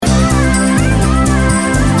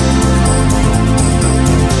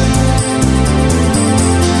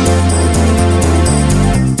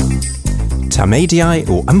Tameidiau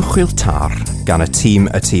o ymchwil TAR gan y tîm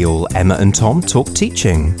y tu ôl Emma and Tom Talk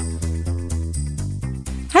Teaching.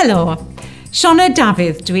 Helo, Siona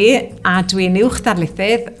Dafydd dwi, a dwi'n uwch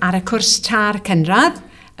ddarlithydd ar y cwrs TAR cynradd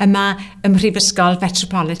yma ym Mhrifysgol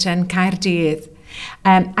Metropolitan Caerdydd.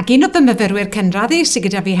 Ac un o fy myfyrwyr cynraddu sydd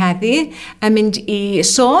gyda fi heddi yn mynd i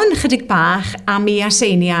sôn chydig bach am ei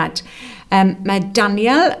aseiniad. Mae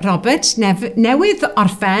Daniel Roberts newydd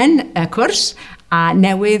orffen y cwrs a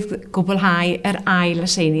newydd gwblhau yr ail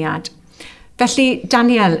aseiniad. Felly,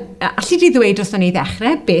 Daniel, allu di ddweud wrthon ni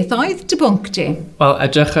ddechrau, beth oedd dy bwnc ti? Wel,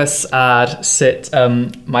 edrychus ar sut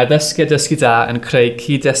mae dysgu da yn creu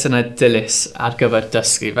cyd-destynau dilys ar gyfer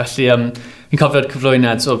dysgu. Felly, fi'n cofio'r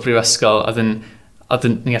cyflwyniad o'r brifysgol oedd yn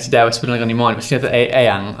ni'n gallu dewis bod yn gan i moyn. Felly, oedd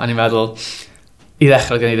eang, a ni'n meddwl, i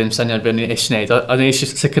ddechrau gen i ddim syniad beth ni'n eisiau gwneud. Oedd ni'n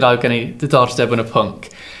eisiau sicrhau gen i diddordeb yn y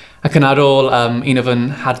pwnc. Ac yn ar ôl un o fy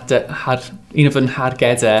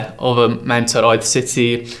hargedau o fy mentor oedd sut i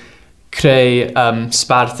creu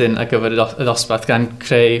sbardun ar gyfer y ddosbarth gan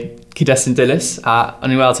creu cyd-destun dilys, a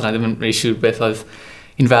o'n i'n weld hynny ddim yn rili siŵr beth oedd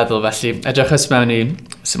i'n feddwl. Felly, edrychus mewn i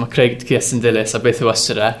sut mae creu cyd-destun dilys a beth yw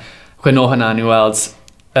ystyr e. Ac o hynna, ni'n weld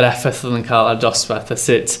yr effaith oedd yn cael ar dosbarth a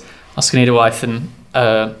sut, os gwneud y waith yn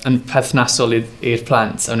perthnasol i'r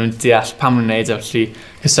plant, a nhw'n deall pam nhw'n gwneud, felly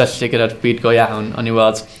cysylltu gyda'r byd go iawn, ond ni'n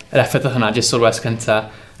weld yr effaith o hynna jyst o'r wers cyntaf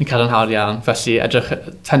yn cael yn hawdd iawn. Felly,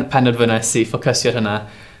 penderfynais i ffocysio ar hynna,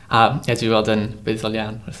 a dwi'n weld yn buddiol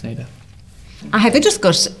iawn wrth wneud e. A hefyd wrth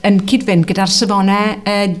gwrs yn cyd-fynd gyda'r safonau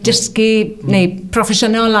dysgu neu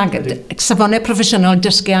proffesiynol ag safonau proffesiynol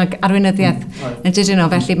dysgu ag arweinyddiaeth. Dydyn nhw,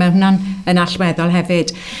 felly mae hwnna'n yn allweddol hefyd.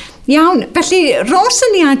 Iawn, felly ro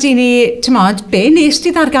syniad i ni, tymod, be nes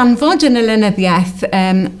ti ddarganfod yn y lenyddiaeth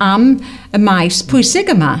am y maes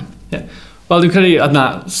pwysig yma? Yeah. Wel, dwi'n credu, i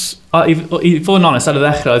fod yn onest, ar y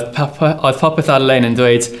ddechrau, oedd popeth ar y lein yn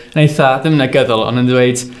dweud, yn eitha, ddim yn negyddol, ond yn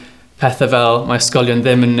dweud pethau fel mae ysgolion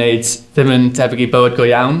ddim yn debyg i bywyd go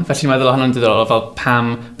iawn. Felly mae'n meddwl o hwnna'n diddorol fel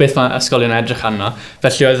beth mae ysgolion edrych arno.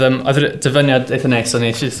 Felly oedd dyfyniad eitha neis o'n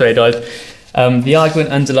eisiau dweud oedd the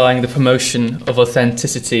argument underlying the promotion of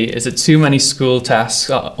authenticity is that too many school tasks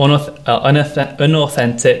are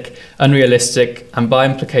unauthentic, unrealistic, and by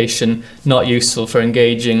implication not useful for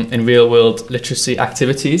engaging in real-world literacy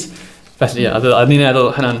activities. Felly, oedd ni'n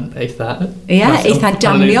meddwl hynna'n eitha... eitha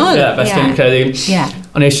damiol. Felly, ni'n credu,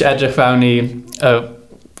 o'n eisiau edrych fewn i...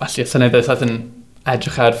 Felly, llyneddoedd oedd yn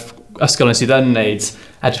edrych ar ysgolion sydd yn wneud,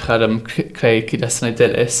 edrych ar creu cyd-destynau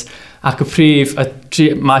dilys. Ac y prif,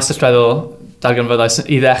 maes allweddol darganfydau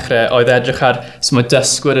i ddechrau oedd edrych ar sut mae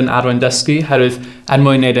dysgwyr yn arwain dysgu, herwydd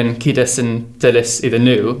mwyn wneud yn cyd-destun dilys iddyn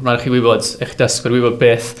nhw, rhaid chi wybod eich dysgwyr, wybod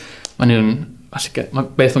beth maen nhw'n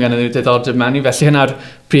beth mae'n gen nhw diddordeb mewn i. Felly hynna'r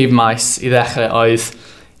prif maes i ddechrau oedd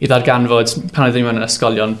i ddarganfod pan oeddwn i mewn yn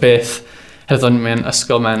ysgolion, beth heddwn i mewn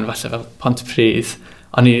ysgol mewn falle fel Pontypridd,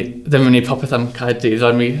 ond ni ddim yn gwneud popeth am Caerdydd,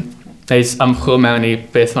 roedd mi wneud ymchwil mewn i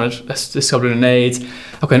beth mae'r ysgolion yn wneud,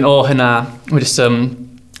 ac wedyn hynna, wedi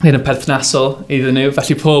wneud yn perthnasol iddyn nhw.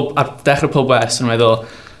 Felly ar dechrau pob wers yn meddwl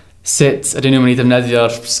sut ydyn nhw'n mynd i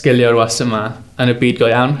ddefnyddio'r sgilio'r wers yma yn y byd go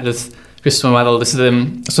iawn. Just yn meddwl, os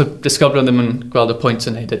oedd disgyblion ddim yn gweld y pwynt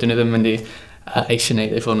yn neud, dyn nhw ddim yn mynd i eisiau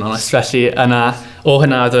neud ei fod yn onest. Felly, hynna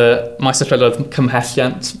oedd y maes allweddol oedd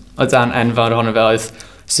cymhelliant o dan enfawr ohono fe oedd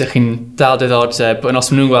sut chi'n dal diddordeb, ond os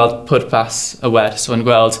maen nhw'n gweld pwrpas y wers, o'n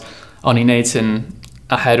gweld o'n i'n neud hyn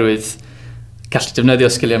oherwydd gallu defnyddio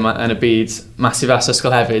sgiliau yma yn y byd, masif as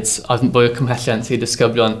ysgol hefyd, oedd fwy o cymhelliant i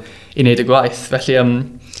disgyblion i wneud y gwaith. Felly,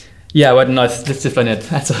 wedyn oedd diffyniad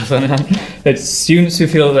eto. Students who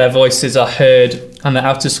feel their voices are heard and their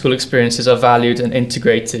out-of-school experiences are valued and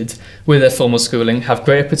integrated with their formal schooling have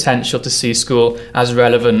greater potential to see school as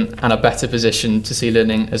relevant and a better position to see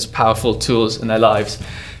learning as powerful tools in their lives.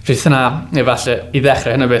 Felly hynna, falle, i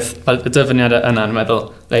ddechrau, hynna beth, y dyfyniad yna'n meddwl,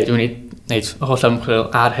 dwi'n gwneud holl ymchwil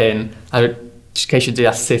ar hyn, a ceisio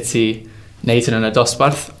deall sut i wneud hyn yn y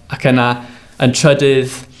dosbarth, ac yna yn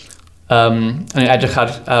trydydd, yn edrych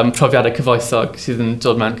ar profiadau cyfoethog sydd yn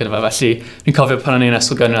dod mewn gyda fe. Felly, ni'n cofio pan o'n i'n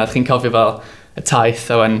ysgol gynradd, chi'n cofio fel y taith,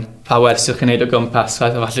 a wen pa wers yw'ch chi'n neud o gwmpas, a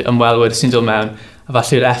falle ymwelwyr sy'n dod mewn, a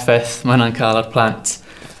falle yw'r effaith mae hwnna'n cael ar plant.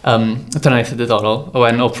 Dyna eitha diddorol. A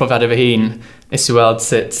wen o profiadau fy hun, nes i weld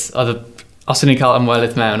sut, os o'n i'n cael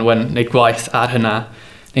ymwelydd mewn, wen wneud gwaith ar hynna,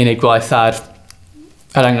 neu wneud gwaith ar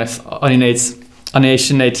enghraifft, o'n i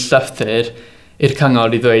eisiau wneud llythyr i'r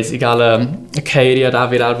cyngor i ddweud i gael y ceiriad a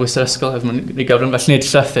fi'r arbwys yr ysgol, hefyd mae'n gyfrwng felly wneud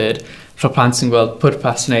llythyr, tro plant sy'n gweld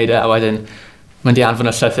pwrpas wneud e, a wedyn mae'n di anfon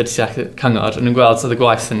y llythyr sy'n cyngor, yn gweld oedd y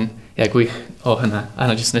gwaith yn gwych o hynna, a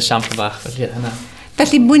hynna jyst yn y siamp bach, felly hynna.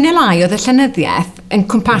 Felly, mwy neu lai oedd y llenyddiaeth yn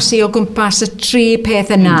cwmpasu o gwmpas y 3 peth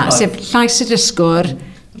yna, sef llais y dysgwr,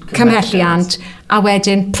 cymhelliant, a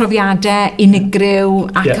wedyn profiadau unigryw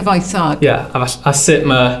a cyfoethog. A sut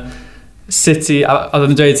oedd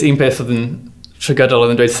yn dweud un peth oedd yn trygydol,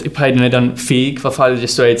 oedd yn dweud i paid yn gwneud o'n ffug, fel ffaith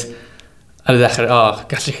oedd dweud ar y ddechrau,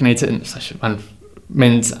 gallech chi wneud yn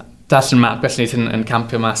mynd darllen map, gallech chi wneud yn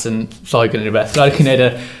campio mas yn Lloegr neu rhywbeth. Rhaid i chi wneud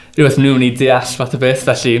rhywbeth nhw'n i deall fath o beth,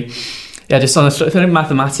 felly jyst ond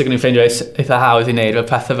mathematig yn ei ffeindio eitha hawdd i wneud, fel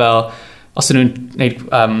pethau fel, os ydyn nhw'n gwneud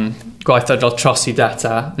gwaith ar fel trosi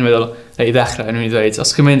data, yn meddwl, i ddechrau, yn mynd i ddweud,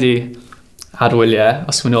 os chi'n mynd i arwyliau,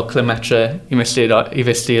 os chi'n mynd o kilometre i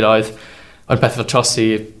filltiroedd, o'r pethau fel trosi,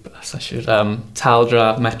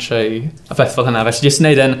 taldra, metrau, a pethau fel hynna. Felly, jyst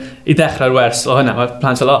wneud i ddechrau'r wers o hynna, mae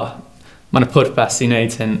plant fel, mae'n y pwrpas i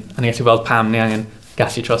wneud hyn, a ni'n gallu gweld pam ni angen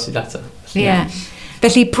gallu trosi data.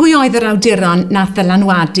 Felly, pwy oedd yr awduron nath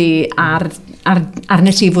ddylanwadu ar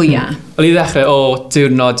y tŷ fwyaf? Wel, i ddechrau o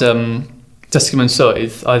diwrnod dysgu mewn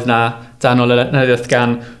swydd, oedd na dan o lenyddiaeth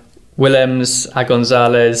gan Willems a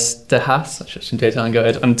Gonzalez de Haas, sy'n dweud hynny'n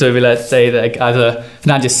gywir, ond 2012, a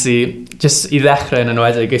yna jyst i ddechrau yn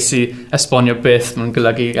enwedig, ys i esbonio beth mae'n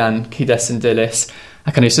golygu gan cyd-destun dilys,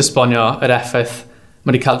 ac yn eisiau esbonio yr effaith. Mae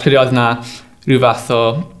wedi cael crydioedd na rhyw fath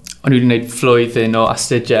o'n wedi gwneud flwyddyn o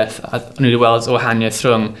astudiaeth, a o'n wedi weld o wahaniaeth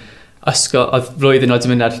rhwng ysgol, oedd flwyddyn oedd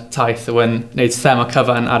yn mynd ar taith, a wedyn gwneud thema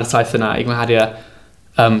cyfan ar y taith yna, i gymharu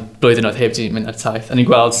blwyddyn oedd heb di mynd ar taith. A ni'n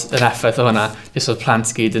gweld yr effaith o hwnna, jyst oedd plant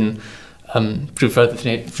gyd yn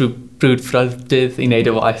brwdfrydydd i wneud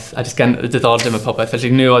y waith, a jyst gen y diddordeb y popeth.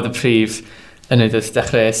 Felly nhw oedd y prif yn y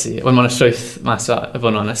dechreuais i. Mae'n y llwyth mas o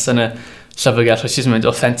fod yn onest, yn y llyfrgell, os jyst mynd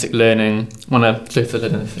authentic learning, mae'n y llwyth o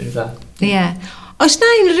ddyn nhw. Oes na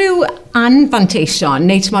unrhyw anfanteision,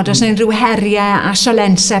 neu oes na unrhyw heriau a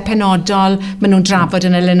siolensau penodol maen nhw'n drafod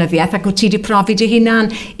yn y lenyddiaeth, ac wyt ti wedi profi dy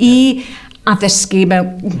hunan i addysgu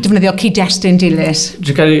mewn defnyddio cyd-destun dilys?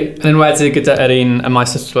 Dwi'n cael yn enwedig gyda yr un y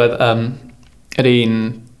maes allwedd, yr un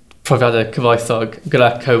profiadau cyfoethog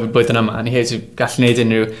gyda Covid blwyddyn yma, ni hefyd gallu gwneud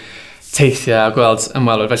unrhyw teithiau a gweld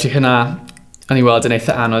ymwelwyr. Felly hynna, o'n i weld yn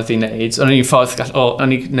eitha anodd i wneud. O'n i'n ffordd,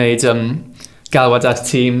 o'n i'n gwneud galwad ar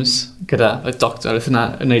Teams gyda y doctor, oedd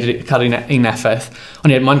yna cael un effaith.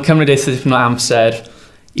 Ond mae'n cymryd eitha dipyn o amser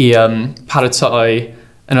i paratoi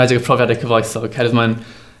yn wedi y profiadau cyfoethog, herwydd mae'n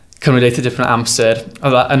cymryd eitha dipyn o amser.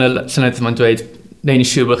 Yn y llenyddiaeth mae'n dweud, neu'n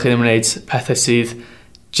siŵr bod chi ddim yn gwneud pethau sydd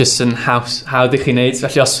jyst yn hawdd i chi wneud.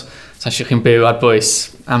 Felly os chi'n byw ar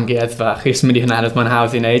bwys amgueddfa, chi jyst yn mynd i hynna herwydd mae'n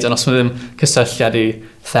hawdd i wneud, ond os mae ddim cysylltiad i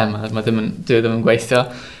thema, mae ddim yn gweithio.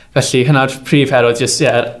 Felly, hynna'r prif herod,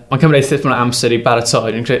 mae'n cymryd eithaf yn amser i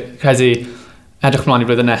baratoi. Dwi'n credu edrych mlaen i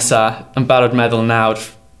blwyddyn nesaf, yn barod meddwl nawr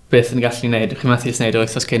beth yn gallu gwneud. Chi'n methu gwneud o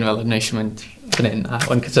wythnos cyn fel ydyn eisiau mynd fan hyn. A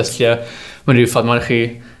o'n cysylltio, mae'n rhyw ffordd, mae'n chi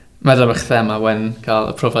meddwl am eich thema when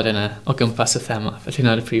cael y profiad yna o gwmpas y thema. Felly,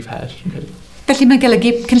 hynna'r prif her. Felly, mae'n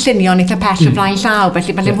golygu cynllunio'n eitha pell o flaen llaw.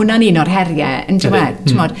 Felly, hwnna'n un o'r heriau yn dweud.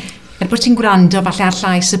 Er bod ti'n gwrando falle ar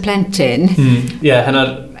llais y plentyn.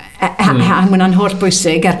 Hynna'r a hwnna'n holl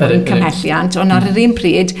bwysig er mwyn cymhelliant, ond ar yr un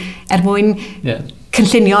pryd, er mwyn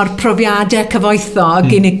cynllunio'r profiadau cyfoethog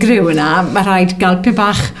unigryw yna, mae rhaid gael pyn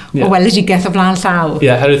bach o weledigaeth o flaen llaw.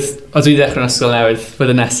 Herwydd, os dwi'n dechrau'n ysgol newydd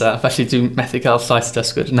flwyddyn nesaf, felly dwi'n methu cael llais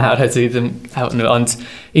dysgwyr nawr heddi ddim hefyd nhw, ond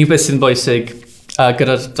un beth sy'n bwysig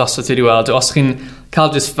gyda'r dosbarth dwi wedi weld, os chi'n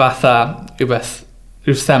cael jyst fatha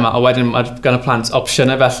rhyw thema, a wedyn mae gan y plant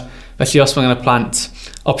opsiynau, felly os mae gan y plant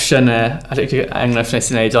opsiynau, enghraifft nes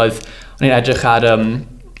i wneud, o'n i'n edrych ar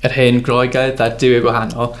yr hen groegaidd a diwy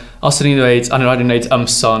gwahanol. Os o'n i'n dweud, o'n i'n rhaid i'n gwneud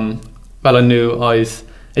ymson fel y nhw oedd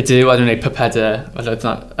y diwy, a dwi'n gwneud pypedau,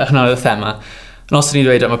 hynny oedd y thema. Ond os o'n i'n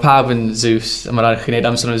dweud, mae pawb yn Zeus, a mae rhaid i chi wneud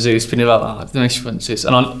ymson o Zeus, dwi'n fel, dwi'n eisiau fod yn Zeus.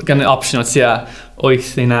 Ond gan y opsiwn o tua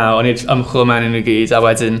 8 neu 9, o'n i'n ymchwil mewn yn nhw gyd, a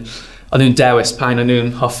wedyn, o'n nhw'n dewis pa'n o'n nhw'n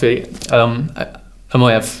hoffi y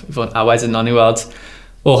mwyaf, a wedyn o'n i'n weld,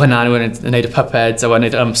 o hynna nhw'n gwneud y puppet, a wedyn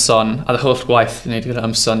gwneud yr ymson, a dy holl gwaith yn gwneud gyda'r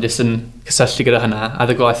ymson, jyst yn cysylltu gyda hynna, a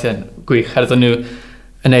dy gwaith yn gwych, herwydd nhw yn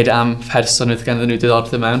gwneud am person oedd gan nhw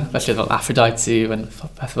diddordeb mewn, felly fel Aphrodite,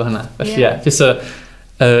 peth fel hynna. Felly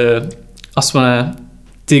os mae'n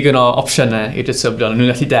digon o opsiynau i'r disgyblion,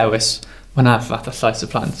 nhw'n gallu dewis, mae'n fath o llais y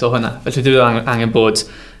plant o hynna. Felly dwi'n angen bod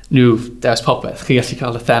nhw dewis popeth, chi gallu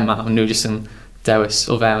cael y thema, ond nhw jyst yn dewis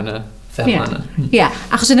o fewn y thema yna.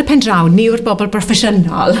 Achos yn y pen draw, ni yw'r bobl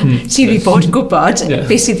broffesiynol sydd i bod yn gwybod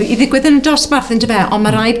beth sydd i ddigwydd yn y dosbarth yn dyfa, ond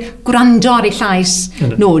mae rhaid gwrando ar ei llais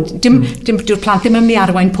nhw. Dyw'r plant ddim yn mynd i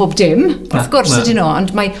arwain pob dim, wrth gwrs ydyn nhw, ond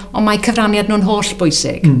mae cyfraniad nhw'n holl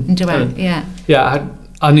bwysig yn dyfa.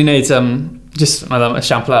 A ni'n gwneud, jyst meddwl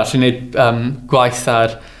esiampl arall, ni'n gwneud gwaith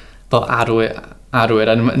ar fel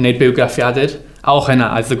arwyr yn gwneud bywgraffiadur. A o'ch hynna,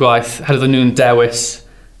 oedd y gwaith, herwydd nhw'n dewis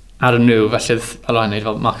ar nhw, felly oedd o'n gwneud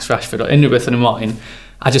fel Marcus Rashford o unrhyw beth yn y moyn.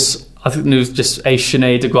 A oedd nhw eisiau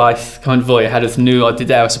gwneud y gwaith cymaint fwy, herwydd nhw oedd i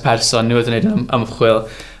dewis y person, nhw oedd yn gwneud ymchwil.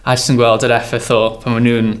 A jyst yn gweld yr effaith o pan maen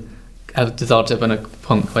nhw'n diddordeb yn y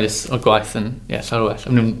pwnc o'r gwaith yn llawer well.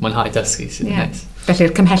 Maen nhw'n mwynhau dysgu sydd yn neis.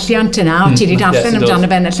 Felly'r cymhelliant yna, o ti wedi darllen amdano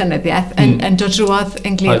fe yn y llynyddiaeth, yn dod drwodd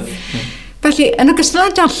yn glir. Felly, yn ogystal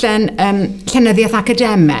â darllen llenyddiaeth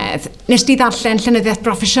academaidd, nes ti darllen llenyddiaeth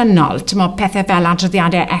broffesiynol, pethau fel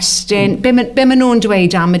adroddiadau estyn, be maen nhw'n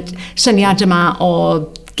dweud am y syniad yma o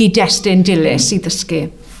gyd-destun dilys i ddysgu?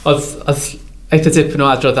 Oedd eitha dipyn o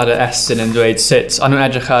adroddiadau estyn yn dweud sut, ond nhw'n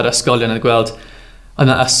edrych ar ysgolion yn gweld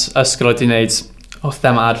yna ysgol wedi wneud o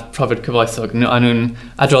thema ar profiad cyfoethog. A nhw'n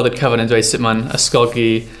adrodded cyfan yn dweud sut mae'n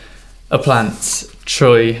ysgogi y plant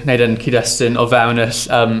trwy wneud yn cyd-destun o fewn y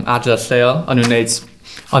adrodd lleol.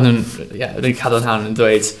 Ond nhw'n cadarnhaol yn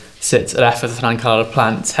dweud sut yr effaith oedd hwnna'n cael ar y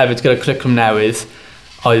plant. Hefyd gyda'r cwricwlwm newydd,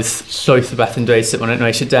 oedd llwyth o beth yn dweud sut nhw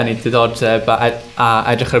eisiau denu diddordeb a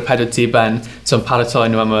edrych ar y 4D ben, so'n paratoi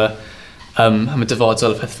nhw am y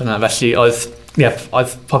dyfodol y peth fyna. Felly oedd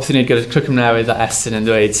popeth yn gwneud gyda'r cwricwlwm newydd a estyn yn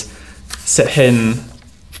dweud sut hyn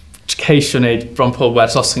ceisio wneud bron pob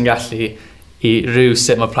wers os yn gallu i rhyw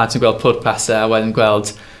sut mae plant yn gweld pwrpasau a wedyn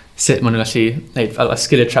gweld sut maen nhw'n gallu wneud fel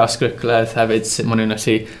sgiliau trawsgricwledd hefyd, sut maen nhw'n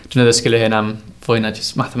gallu defnyddio sgiliau hyn am fwy na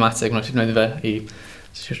just mathemateg, maen nhw'n gallu fe i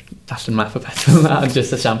darllen math o beth yma,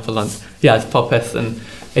 just esiampl, ond popeth yn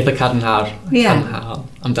eitha cadarnhaol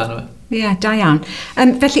amdano fe. Ie, da iawn.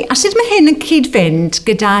 Felly, a sut mae hyn yn cyd-fynd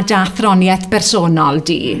gyda dathroniaeth bersonol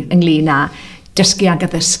di ynglyn â dysgu ag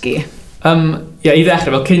addysgu? I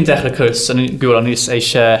ddechrau, fel cyn dechrau'r cwrs, o'n i'n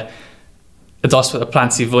eisiau y dosbarth y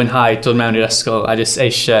plant i fwynhau dod mewn i'r ysgol a jyst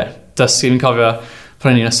eisiau dysgu. Fi'n cofio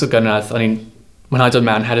pan o'n i'n ysgol gynradd, o'n i'n mwynhau dod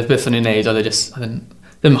mewn, herwydd beth o'n i'n neud, oedd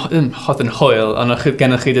ddim hodd yn hwyl, ond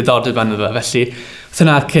gennych chi diddordeb yn fe. Felly, wrth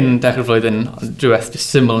yna cyn dechrau'r flwyddyn, rhywbeth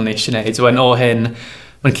just syml yn eisiau neud. Wen o hyn,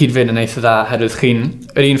 mae'n cyd-fynd yn eitha dda, herwydd chi'n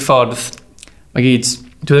yr un ffordd, mae gyd,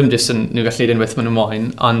 dwi ddim jyst yn nhw'n gallu neud unwaith maen nhw'n moyn,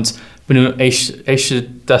 ond maen nhw eisiau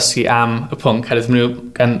dysgu am y pwnc, herwydd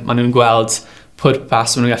maen nhw'n gweld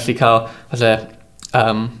pwrpas, maen nhw'n gallu cael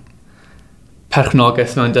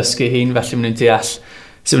perchnogaeth mewn dysgu hun, felly maen nhw'n deall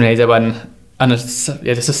sut maen nhw'n gwneud yn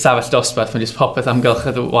y stafell dosbarth, mae'n just popeth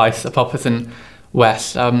amgylchedd y waith, a popeth yn well.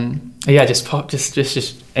 Just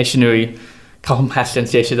eisiau nhw i cael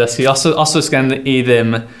hymhelliant i eisiau dysgu. Os oes gen i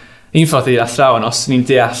ddim un ffordd i'r athrawon, os ni'n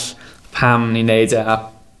deall pam ni'n neud a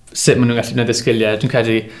sut maen nhw'n gallu gwneud y sgiliau, dwi'n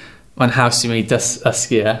credu mae'n haws i mi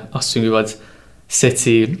dysgu os dwi'n gwybod sut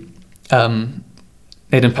i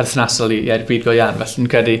wneud yn perthnasol i'r byd go iawn. Felly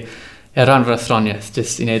dwi'n credu ran fy athroniaeth,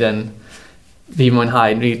 jyst i wneud yn fi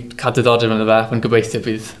mwynhau, ni cael diddordeb yn y fe, mae'n gobeithio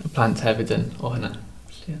bydd y plant hefyd yn o hynna.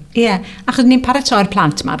 Ie, achos ni'n paratoi'r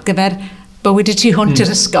plant yma ar gyfer bywyd y tu hwnt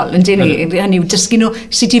yr ysgol, yn dyn ni, hynny yw dysgu nhw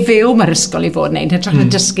sut i fyw mae'r ysgol i fod wneud, hytrach na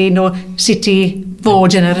dysgu nhw sut i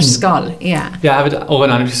fod yn yr ysgol. Hefyd o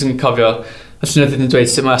hynna, ni'n jyst yn cofio, y llynyddiad yn dweud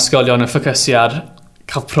sut mae ysgolion yn ffocysu ar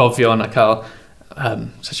cael profion a cael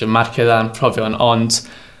marciau dda yn profion, ond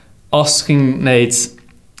os chi'n gwneud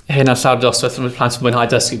hyn ar llawr dosbarth yn plant yn mwynhau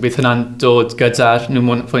dysgu, bydd hynna'n dod gyda'r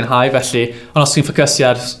nhw'n mwynhau, felly, ond os chi'n ffocysu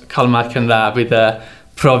ar cael marciau'n dda, bydd y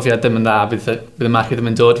profiad ddim yn dda, bydd y marciau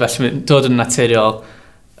ddim yn dod, felly dod yn naturiol,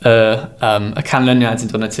 y canlyniad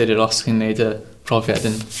yn dod yn naturiol os chi'n gwneud y profiad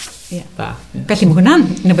yn dda. Felly mae hwnna'n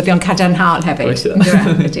newyddion cadarnhaol hefyd.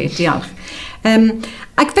 Diolch.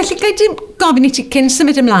 Ac felly gael i gofyn i ti cyn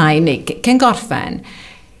symud ymlaen, neu cyn gorffen,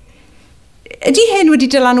 ydy hyn wedi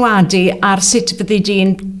dylanwadu ar sut byddi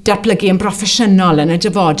di'n datblygu yn broffesiynol yn y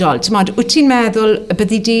dyfodol? Wyt ti'n meddwl y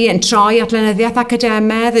byddi di yn troi at lenyddiaeth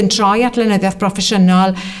academaidd, yn troi at lenyddiaeth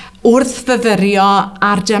broffesiynol, wrth fyfyrio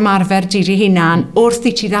ar dymarfer dir ei hunan, wrth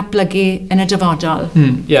i ti ddatblygu yn y dyfodol?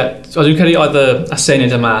 Dwi'n credu oedd y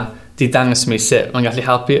aseiniad yma di dangos mi sut mae'n gallu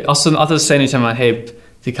helpu. Os oedd y aseiniad yma heb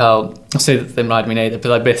di cael, os oedd ddim rhaid mi wneud,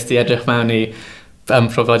 byddai byth di edrych mewn i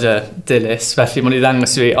profiadau dilys. Felly mae'n i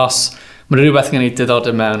ddangos fi, os mae'n rhywbeth gen i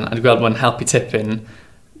diddordeb mewn a dwi'n gweld mae'n helpu tipyn,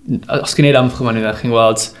 os gen i'r ymchwil mewn iddo, chi'n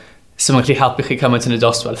gweld sut mae'n gallu helpu chi cymaint yn y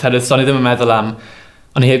dosbarth. Herwydd, o'n i ddim yn meddwl am,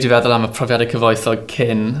 ond i heb di feddwl am y profiadau cyfoethog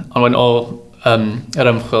cyn, ond when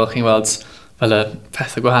yr ymchwil, chi'n gweld fel y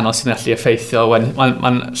pethau gwahanol sy'n gallu effeithio.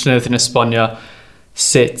 Mae'n llynedd yn esbonio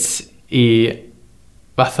sut i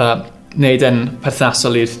fatha wneud yn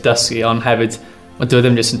perthnasol i'r dysgu, ond hefyd mae dwi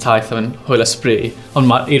ddim jyst yn taith am yn hwyl ysbryd.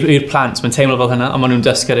 Ond i'r plant, mae'n teimlo fel hynna, ond maen nhw'n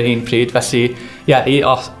dysgu ar y hun pryd. Felly,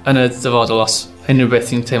 yn y dyfodol, os unrhyw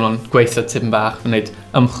beth sy'n teimlo'n gweithio tipyn bach, mae'n gwneud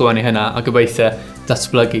ymchwil i hynna, a gobeithio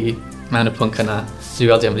datblygu mewn y pwnc yna.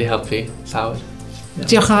 Dwi'n gweld i am wedi helpu llawer.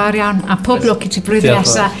 Diolch yn fawr iawn, a pob lwc i ti blwyddyn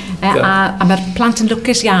nesaf, a mae'r plant yn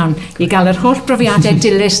lwcus iawn i gael yr holl brofiadau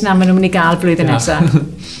dilys na maen nhw'n mynd i gael blwyddyn nesaf.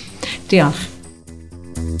 Diolch.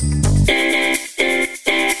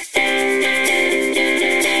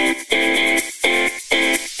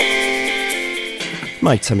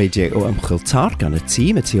 Mae tameidiau o ymchwil tar gan y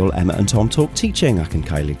tîm y tu ôl Emma and Tom Talk Teaching ac yn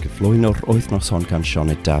cael ei gyflwyno'r wythnos hon gan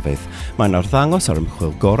Sioned Dafydd. Mae'n arddangos ar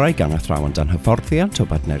ymchwil gorau gan athrawon dan hyfforddiant o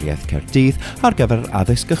Badneriaeth Caerdydd ar gyfer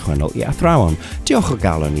addysg gychwynnol i athrawon. Diolch o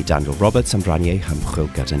galon i Daniel Roberts am rannu ei hymchwil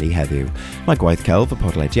gyda ni heddiw. Mae gwaith celf y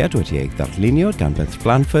podlediad wedi ei ddarlunio gan Beth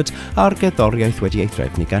Blanford a'r gerddoriaeth wedi ei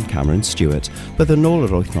threfnu gan Cameron Stewart. Byddwn nôl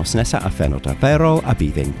yr wythnos nesaf a phenod arferol a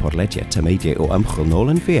bydd ein podlediad tameidiau o ymchwil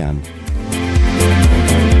nôl yn fuan.